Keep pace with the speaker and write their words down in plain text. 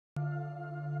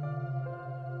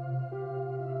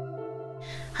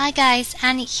Hi guys,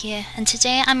 Annie here, and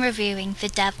today I'm reviewing the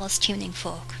Devil's Tuning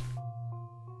Fork.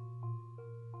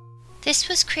 This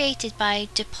was created by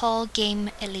DePaul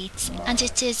Game Elites, and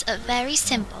it is a very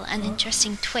simple and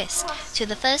interesting twist to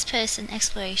the first-person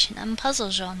exploration and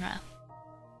puzzle genre.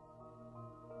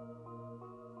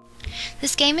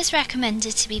 This game is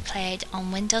recommended to be played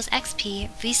on Windows XP,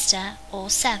 Vista or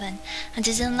 7 and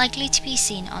is unlikely to be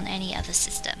seen on any other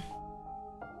system.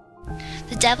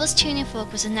 The Devil's Tuning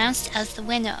Fork was announced as the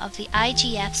winner of the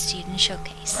IGF Student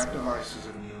Showcase. That device is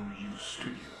of no use to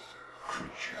you,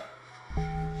 creature.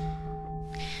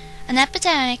 An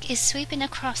epidemic is sweeping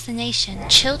across the nation.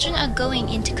 Children are going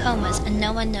into comas and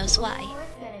no one knows why.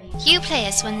 You play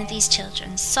as one of these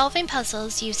children, solving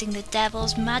puzzles using the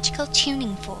Devil's magical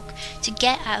tuning fork to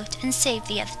get out and save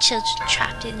the other children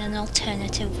trapped in an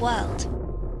alternative world.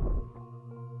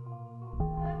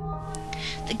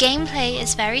 The gameplay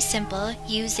is very simple,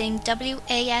 using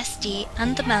WASD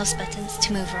and the mouse buttons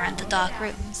to move around the dark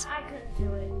rooms.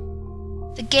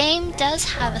 The game does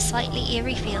have a slightly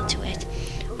eerie feel to it,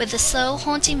 with the slow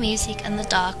haunting music and the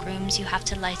dark rooms you have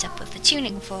to light up with the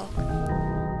tuning fork.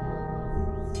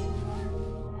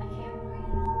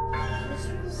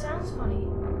 Sounds funny.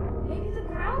 Maybe the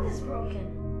ground is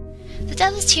broken. The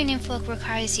Devil's Tuning Fork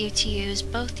requires you to use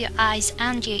both your eyes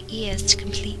and your ears to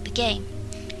complete the game.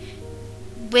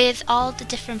 With all the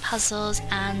different puzzles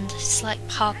and slight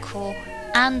parkour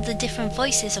and the different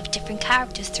voices of different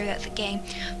characters throughout the game,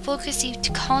 focus you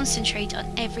to concentrate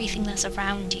on everything that's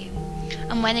around you.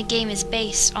 And when a game is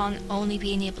based on only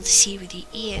being able to see with your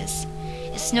ears,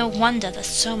 it's no wonder that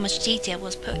so much detail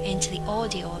was put into the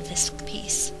audio of this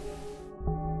piece.